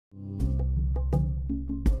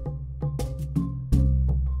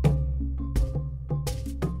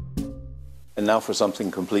And now for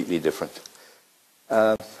something completely different.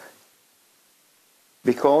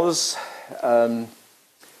 Because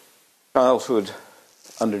childhood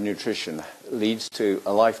undernutrition leads to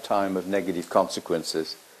a lifetime of negative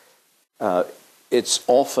consequences, it's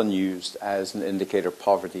often used as an indicator of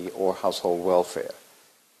poverty or household welfare.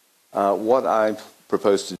 What I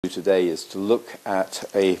propose to do today is to look at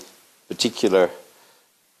a particular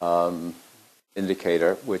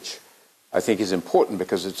indicator, which I think is important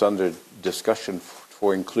because it's under discussion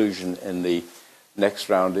for inclusion in the next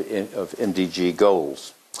round of MDG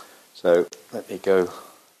goals. So let me go.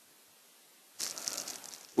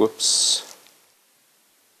 Whoops.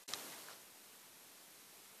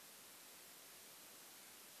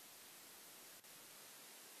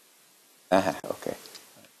 Okay.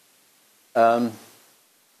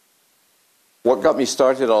 What got me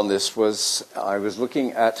started on this was I was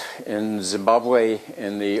looking at, in Zimbabwe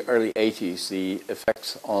in the early 80s, the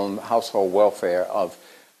effects on household welfare of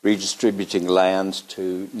redistributing land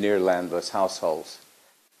to near landless households.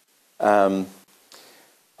 I've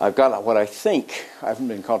got what I think, I haven't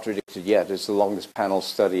been contradicted yet, is the longest panel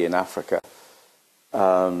study in Africa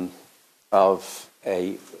of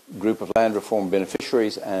a group of land reform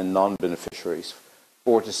beneficiaries and non-beneficiaries,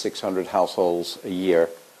 400 to 600 households a year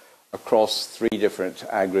across 3 different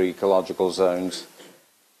agroecological zones.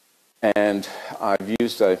 And I've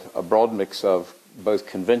used a broad mix of both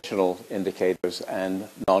conventional indicators and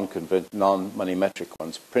non-money metric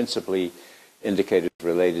ones, principally indicators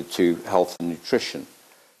related to health and nutrition.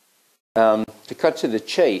 To cut to the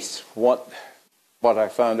chase, what I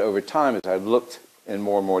found over time as I've looked in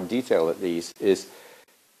more and more detail at these is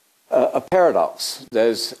a paradox.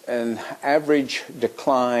 There's an average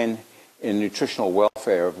decline in nutritional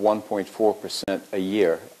welfare of 1.4% a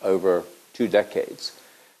year over 2 decades,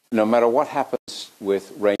 no matter what happens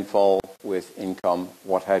with rainfall, with income,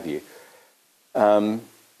 what have you.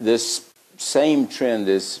 This same trend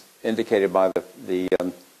is indicated by the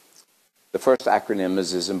first acronym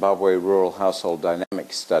is the Zimbabwe Rural Household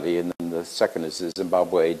Dynamics Study, and then the second is the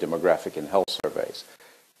Zimbabwe Demographic and Health Surveys.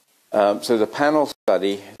 So the panel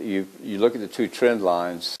study, you look at the 2 trend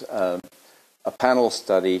lines. A panel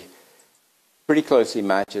study pretty closely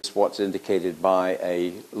matches what's indicated by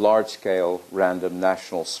a large-scale random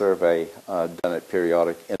national survey done at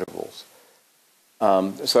periodic intervals.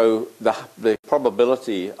 So the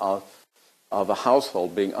probability of a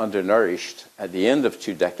household being undernourished at the end of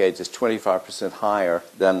 2 decades is 25% higher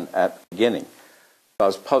than at the beginning. So I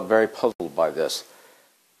was very puzzled by this,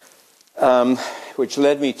 which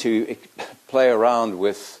led me to play around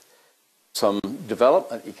with some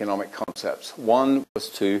development economic concepts. One was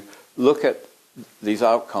to look at these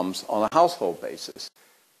outcomes on a household basis.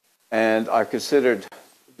 And I considered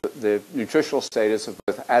the nutritional status of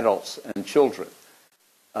both adults and children.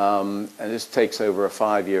 And this takes over a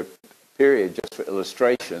 5-year period, just for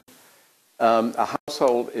illustration. A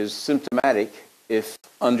household is symptomatic if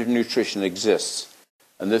undernutrition exists.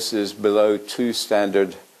 And this is below 2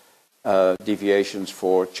 standard deviations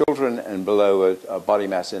for children and below a body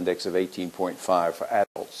mass index of 18.5 for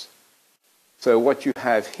adults. So what you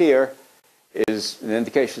have here is an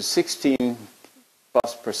indication 16+%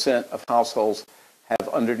 of households have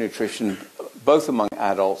undernutrition, both among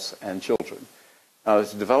adults and children. Now,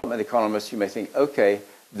 as a development economist, you may think, okay,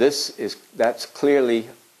 that's clearly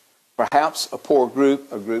perhaps a poor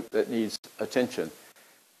group, a group that needs attention.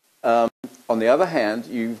 On the other hand,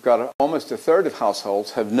 you've got almost 1/3 of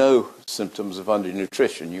households have no symptoms of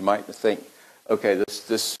undernutrition. You might think, okay,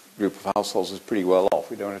 this group of households is pretty well off.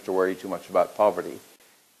 We don't have to worry too much about poverty.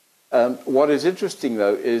 What is interesting,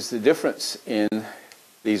 though, is the difference in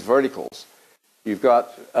these verticals. You've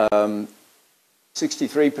got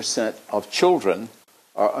 63% of children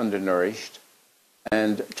are undernourished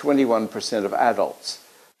and 21% of adults.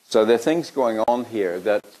 So there are things going on here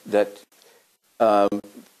that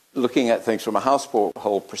looking at things from a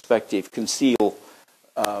household perspective, conceal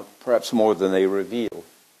perhaps more than they reveal.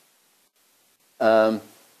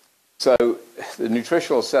 So the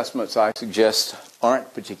nutritional assessments I suggest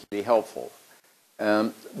aren't particularly helpful.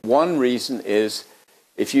 One reason is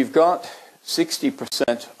if you've got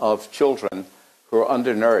 60% of children who are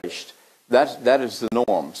undernourished, that is the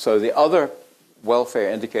norm. So the other welfare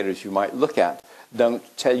indicators you might look at don't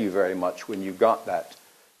tell you very much when you've got that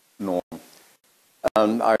norm.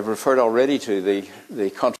 I've referred already to the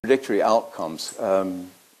contradictory outcomes.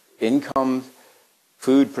 Income,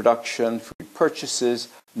 food production, food purchases,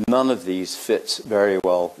 none of these fits very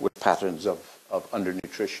well with patterns of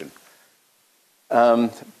undernutrition.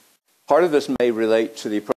 Part of this may relate to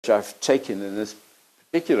the approach I've taken in this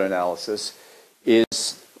particular analysis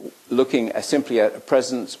is looking simply at a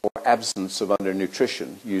presence or absence of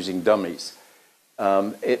undernutrition using dummies.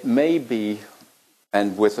 It may be,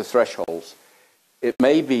 and with the thresholds, it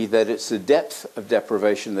may be that it's the depth of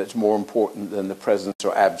deprivation that's more important than the presence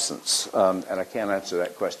or absence, and I can't answer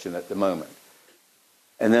that question at the moment.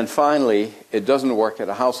 And then finally, it doesn't work at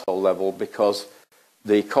a household level because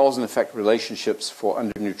the cause and effect relationships for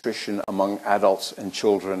undernutrition among adults and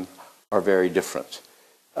children are very different.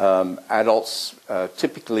 Adults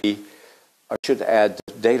typically, I should add,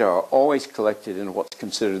 data are always collected in what's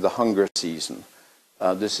considered the hunger season.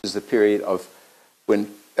 This is the period of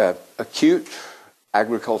when acute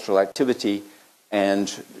agricultural activity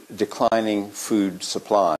and declining food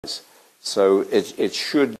supplies. So it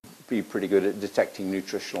should be pretty good at detecting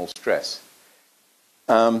nutritional stress.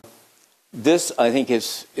 This, I think,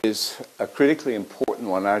 is a critically important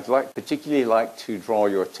one. I'd particularly like to draw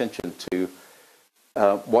your attention to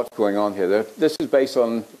what's going on here. This is based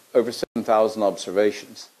on over 7,000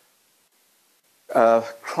 observations.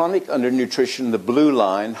 Chronic undernutrition, the blue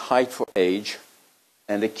line, height for age,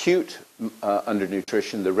 and acute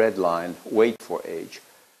undernutrition, the red line, weight for age.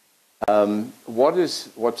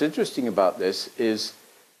 What's interesting about this is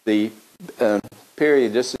the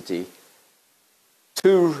periodicity.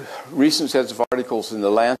 Two recent sets of articles in The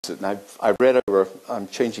Lancet, and I've read over, I'm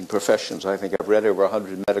changing professions, I think I've read over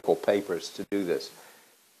 100 medical papers to do this,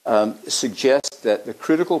 suggest that the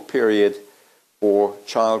critical period for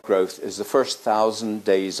child growth is the first 1,000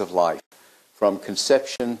 days of life, from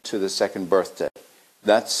conception to the second birthday.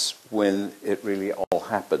 That's when it really all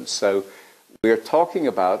happens. So we're talking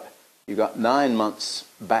about, you've got 9 months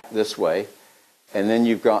back this way, and then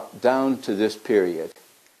you've got down to this period.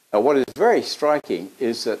 Now, what is very striking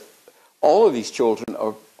is that all of these children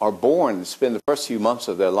are born and spend the first few months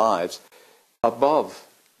of their lives above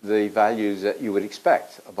the values that you would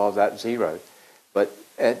expect, above that 0. But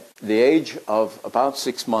at the age of about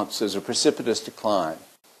 6 months, there's a precipitous decline.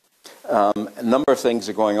 A number of things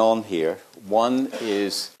are going on here. One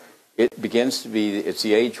is it's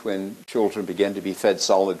the age when children begin to be fed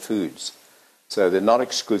solid foods. So they're not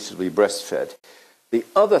exclusively breastfed. The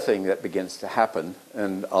other thing that begins to happen,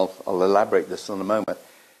 and I'll elaborate this in a moment,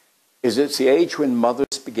 is it's the age when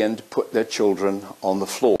mothers begin to put their children on the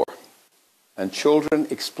floor. And children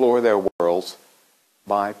explore their worlds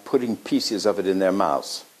by putting pieces of it in their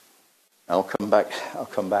mouths. I'll come back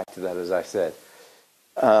to that, as I said.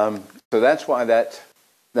 So that's why that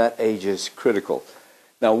age is critical.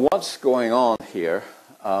 Now, what's going on here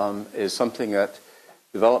is something that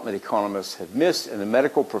development economists have missed and the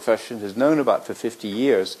medical profession has known about for 50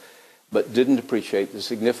 years, but didn't appreciate the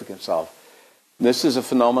significance of. This is a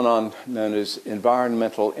phenomenon known as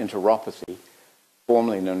environmental enteropathy,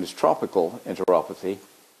 formerly known as tropical enteropathy,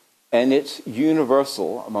 and it's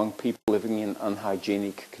universal among people living in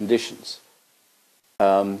unhygienic conditions.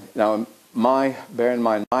 Now, bear in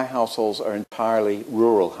mind, my households are entirely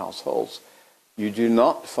rural households. You do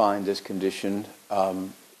not find this condition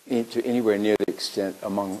to anywhere near the extent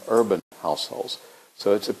among urban households.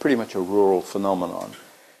 So it's pretty much a rural phenomenon.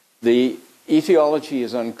 The etiology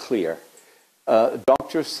is unclear.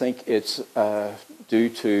 Doctors think it's due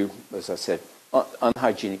to, as I said,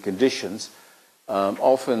 unhygienic conditions,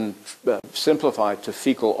 often simplified to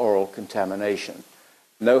fecal-oral contamination.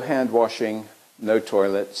 No hand washing, no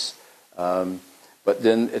toilets, but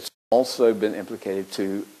then it's also been implicated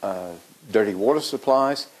to dirty water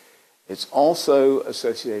supplies. It's also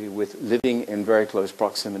associated with living in very close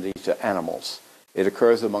proximity to animals. It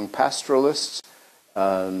occurs among pastoralists,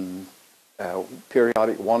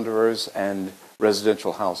 periodic wanderers, and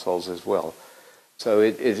residential households as well. So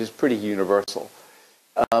it is pretty universal.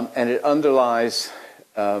 And it underlies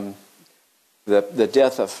the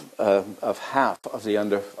death of half of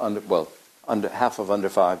the half of under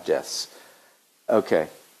 5 deaths. Okay.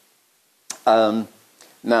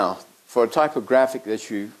 Now, for a type of graphic that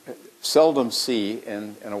you seldom see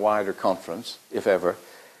in a wider conference, if ever,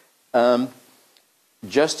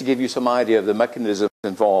 just to give you some idea of the mechanisms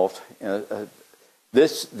involved, the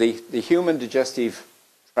human digestive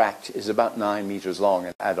tract is about 9 meters long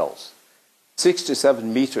in adults. 6 to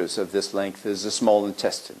 7 meters of this length is the small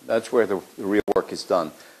intestine. That's where the real work is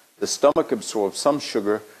done. The stomach absorbs some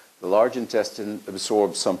sugar, the large intestine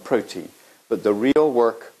absorbs some protein, but the real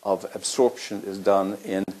work of absorption is done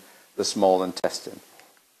in the small intestine.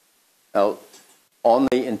 Now, on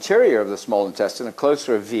the interior of the small intestine, a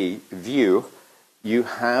closer view, you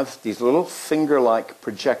have these little finger-like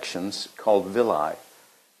projections called villi.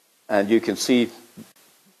 And you can see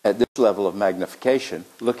at this level of magnification,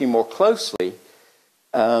 looking more closely,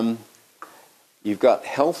 you've got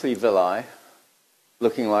healthy villi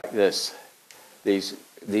looking like this. these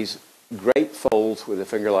great folds with the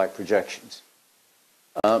finger-like projections.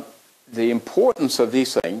 The importance of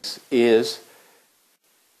these things is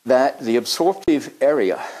that the absorptive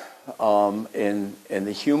area in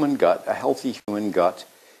the human gut, a healthy human gut,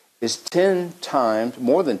 is 10 times,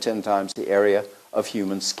 more than 10 times the area of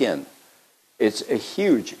human skin. It's a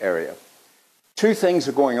huge area. Two things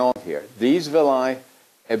are going on here. These villi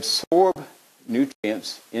absorb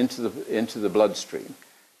nutrients into the bloodstream.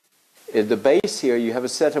 At the base here, you have a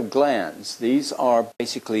set of glands. These are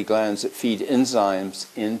basically glands that feed enzymes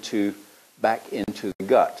back into the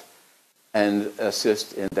gut and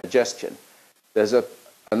assist in digestion. There's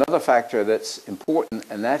another factor that's important,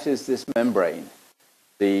 and that is this membrane.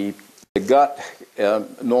 The gut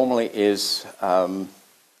normally is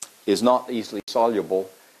not easily soluble,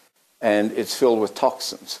 and it's filled with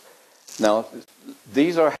toxins. Now,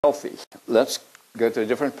 these are healthy. Let's go to a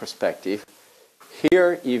different perspective.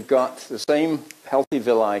 Here, you've got the same healthy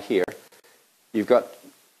villi here. You've got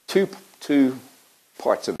two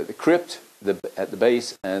parts of it, the crypt at the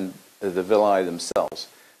base and the villi themselves.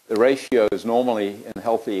 The ratio is normally in a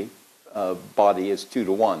healthy body is 2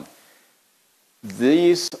 to 1.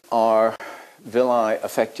 These are villi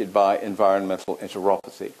affected by environmental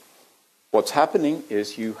enteropathy. What's happening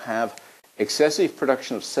is you have excessive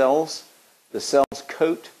production of cells. The cells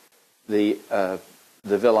coat the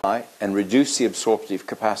villi and reduce the absorptive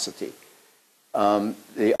capacity.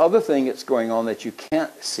 The other thing that's going on that you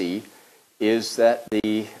can't see is that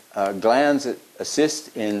the glands that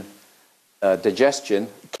assist in digestion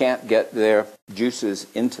can't get their juices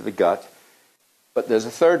into the gut. But there's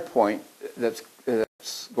a third point that's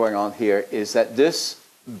going on here, is that this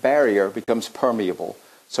barrier becomes permeable.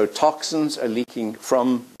 So toxins are leaking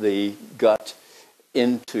from the gut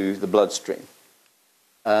into the bloodstream.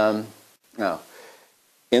 Now,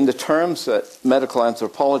 in the terms that medical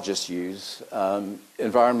anthropologists use,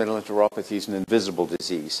 environmental enteropathy is an invisible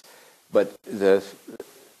disease. But the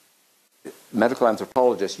medical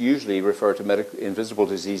anthropologists usually refer to invisible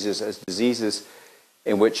diseases as diseases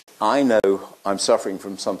in which I know I'm suffering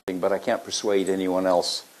from something, but I can't persuade anyone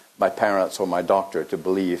else, my parents or my doctor, to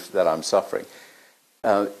believe that I'm suffering.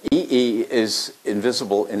 EE is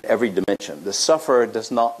invisible in every dimension. The sufferer does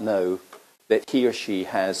not know that he or she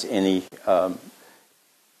has any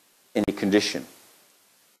condition.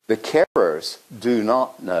 The carers do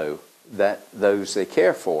not know that those they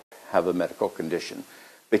care for have a medical condition,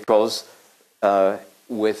 because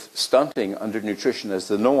with stunting, undernutrition as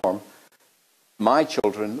the norm, my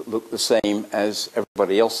children look the same as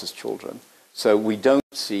everybody else's children. So we don't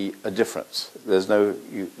see a difference. There's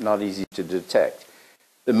not easy to detect.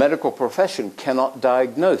 The medical profession cannot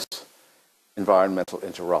diagnose environmental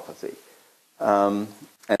enteropathy. And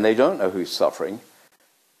they don't know who's suffering.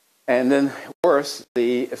 And then worse,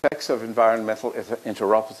 the effects of environmental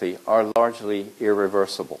enteropathy are largely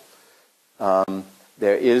irreversible.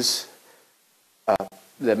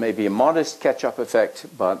 There may be a modest catch-up effect,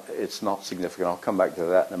 but it's not significant. I'll come back to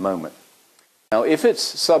that in a moment. Now, if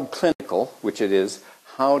it's subclinical, which it is,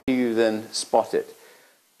 how do you then spot it?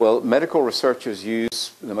 Well, medical researchers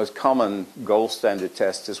use the most common gold standard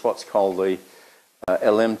test is what's called the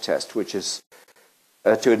LM test, which is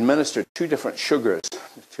to administer 2 different sugars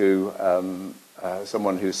to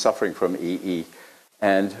someone who's suffering from EE.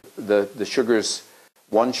 And the sugars,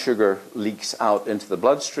 one sugar leaks out into the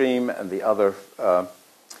bloodstream, and the other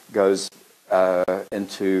goes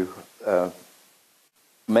into,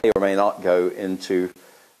 may or may not go into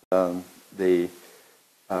the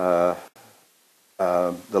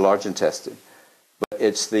large intestine. But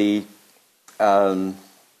it's the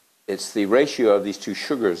ratio of these 2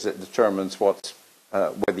 sugars that determines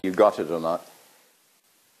whether you got it or not.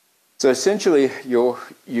 So essentially,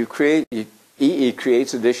 EE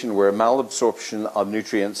creates a condition where malabsorption of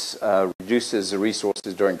nutrients reduces the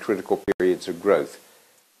resources during critical periods of growth.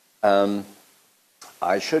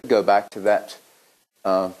 I should go back to that,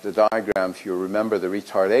 the diagram, if you remember the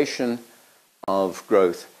retardation of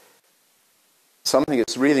growth. Something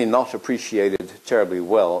that's really not appreciated terribly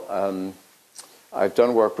well. I've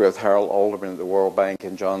done work with Harold Alderman at the World Bank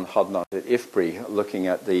and John Hudnut at IFPRI looking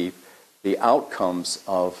at the outcomes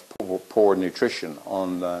of poor nutrition,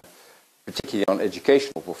 particularly on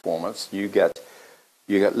educational performance. You get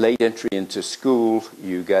late entry into school,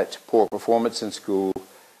 you get poor performance in school,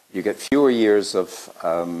 you get fewer years of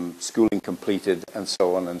schooling completed, and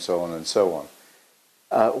so on and so on and so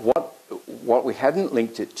on. What we hadn't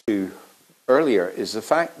linked it to earlier is the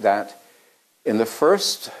fact that in the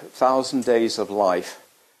first 1,000 days of life,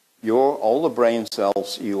 all the brain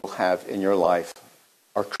cells you will have in your life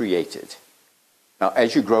are created. Now,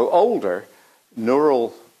 as you grow older,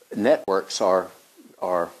 neural networks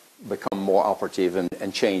become more operative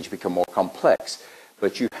and change, become more complex.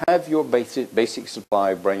 But you have your basic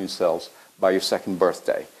supply of brain cells by your second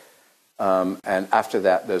birthday. And after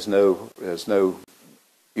that,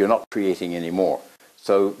 you're not creating any more.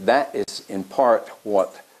 So that is in part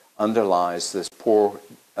what underlies this poor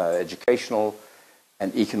educational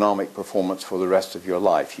and economic performance for the rest of your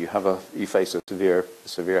life. You face a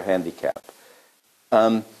severe handicap.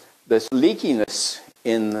 This leakiness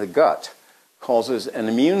in the gut causes an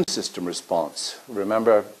immune system response.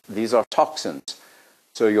 Remember, these are toxins.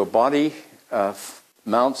 So your body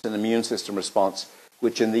mounts an immune system response,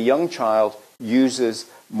 which in the young child uses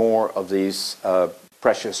more of these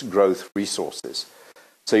precious growth resources.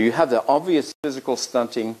 So you have the obvious physical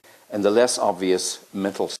stunting and the less obvious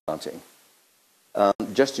mental stunting.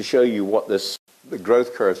 Just to show you what the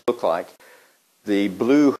growth curves look like, the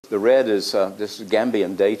red is, this is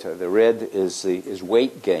Gambian data. The red is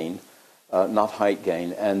weight gain, not height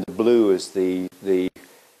gain, and the blue is the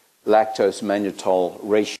lactose-mannitol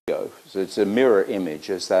ratio. So it's a mirror image.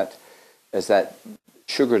 As that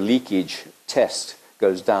sugar leakage test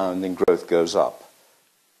goes down, then growth goes up.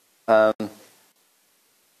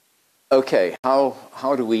 Okay,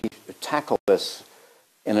 how do we tackle this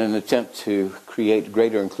in an attempt to create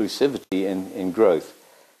greater inclusivity in growth?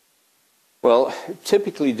 Well,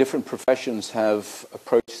 typically different professions have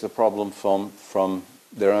approached the problem from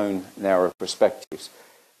their own narrow perspectives.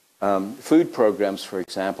 Food programs, for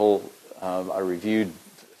example, I reviewed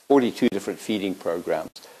 42 different feeding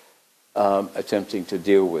programs attempting to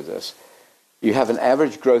deal with this. You have an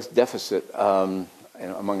average growth deficit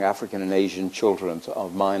among African and Asian children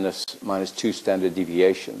of minus 2 standard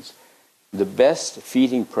deviations. The best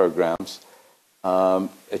feeding programs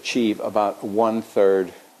achieve about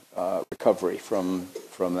 1/3 recovery from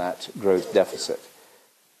that growth deficit.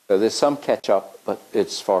 So there's some catch-up, but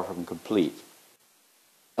it's far from complete.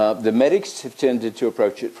 The medics have tended to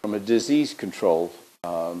approach it from a disease control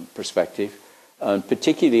perspective, and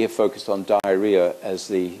particularly have focused on diarrhea as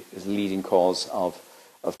the leading cause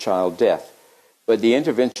of child death. But the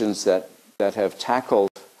interventions that have tackled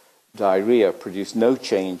diarrhea produce no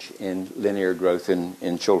change in linear growth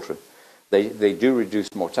in children. They do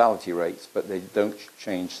reduce mortality rates, but they don't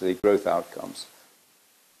change the growth outcomes.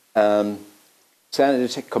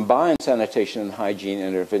 Combined sanitation and hygiene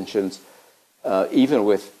interventions, even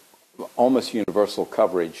with almost universal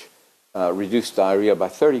coverage, reduce diarrhea by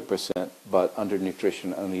 30%, but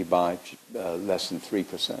undernutrition only by less than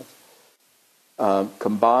 3%.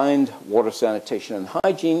 Combined water sanitation and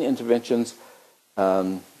hygiene interventions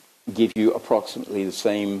give you approximately the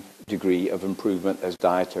same degree of improvement as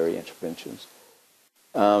dietary interventions.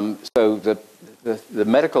 So the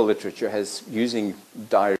medical literature has, using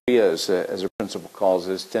diarrhea as a principal cause,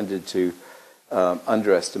 has tended to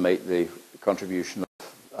underestimate the contribution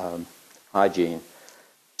of hygiene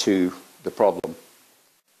to the problem.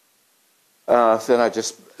 Then I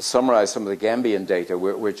just summarize some of the Gambian data,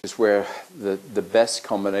 which is where the best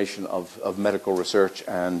combination of medical research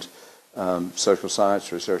and social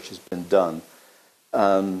science research has been done.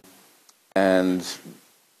 And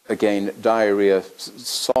again, diarrhea,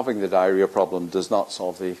 solving the diarrhea problem does not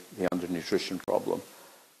solve the undernutrition problem.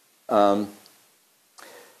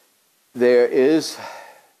 There is,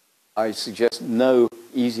 I suggest, no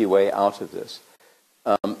easy way out of this.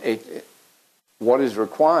 What is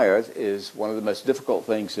required is one of the most difficult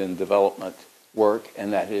things in development work,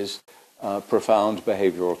 and that is profound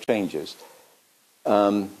behavioral changes.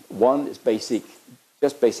 One is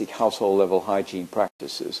just basic household level hygiene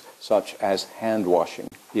practices, such as hand washing,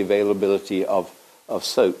 the availability of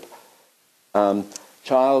soap.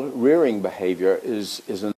 Child rearing behavior is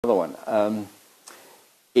another one.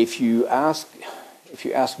 If you ask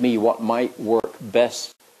me what might work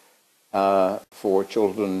best for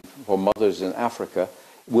children, for mothers in Africa,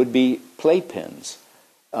 would be playpens.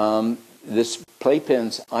 This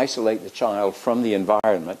playpens isolate the child from the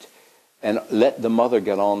environment and let the mother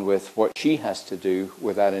get on with what she has to do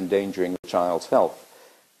without endangering the child's health.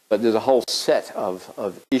 But there's a whole set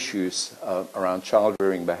of issues around child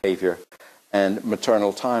rearing behavior and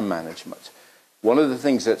maternal time management. One of the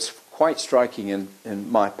things that's quite striking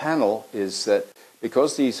in my panel is that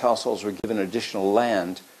because these households were given additional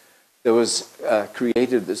land, there was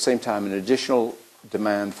created at the same time an additional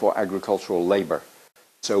demand for agricultural labor.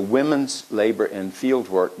 So women's labor in field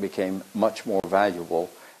work became much more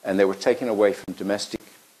valuable, and they were taken away from domestic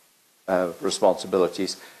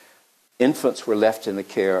responsibilities. Infants were left in the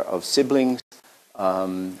care of siblings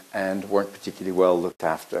and weren't particularly well looked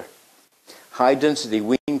after. High-density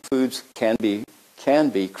weaning foods can be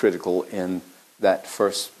critical in that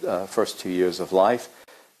first 2 years of life.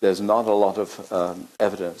 there's not a lot of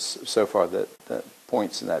evidence so far that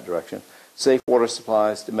points in that direction. Safe water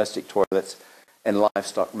supplies, domestic toilets, and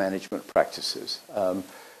livestock management practices.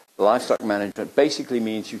 Livestock management basically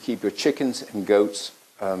means you keep your chickens and goats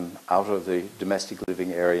out of the domestic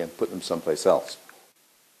living area and put them someplace else.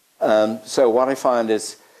 So what I find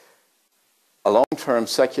is a long-term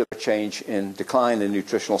secular change in decline in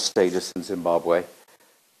nutritional status in Zimbabwe.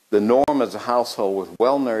 The norm as a household with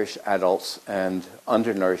well-nourished adults and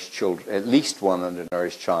undernourished children, at least one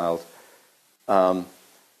undernourished child. I've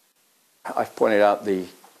pointed out the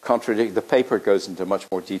paper goes into much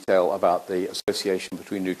more detail about the association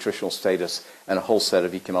between nutritional status and a whole set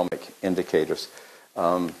of economic indicators,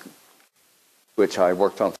 which I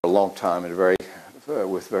worked on for a long time and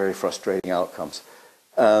with very frustrating outcomes.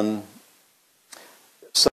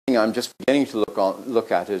 Something I'm just beginning to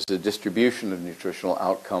look at is the distribution of nutritional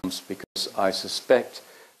outcomes, because I suspect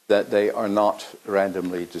that they are not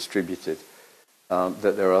randomly distributed, that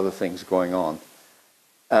there are other things going on.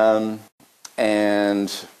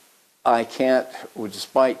 And I can't,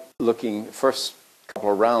 despite looking, first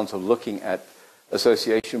couple of rounds of looking at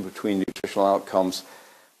association between nutritional outcomes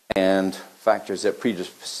and factors that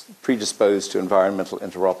predispose to environmental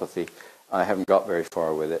enteropathy, I haven't got very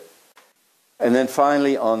far with it. And then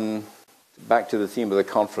finally, back to the theme of the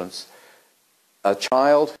conference, a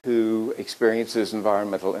child who experiences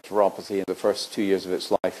environmental enteropathy in the first 2 years of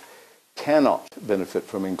its life cannot benefit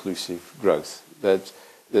from inclusive growth.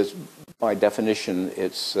 By definition,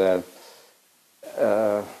 it's there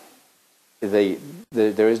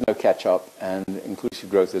is no catch-up, and inclusive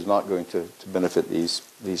growth is not going to benefit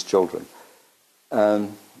these children.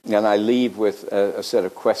 And I leave with a set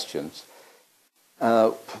of questions.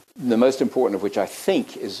 The most important of which I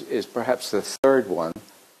think is perhaps the third one,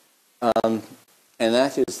 and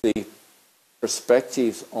that is the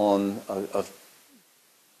perspectives of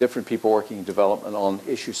different people working in development on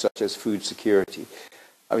issues such as food security.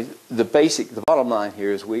 I mean, the bottom line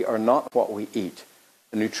here is we are not what we eat.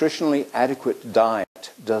 A nutritionally adequate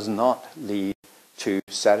diet does not lead to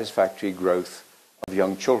satisfactory growth of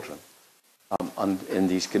young children in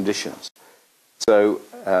these conditions. So,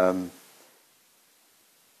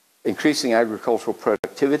 increasing agricultural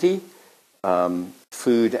productivity,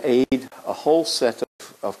 food aid, a whole set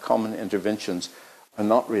of common interventions are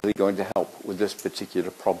not really going to help with this particular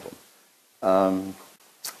problem.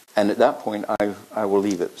 And at that point, I will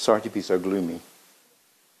leave it. Sorry to be so gloomy.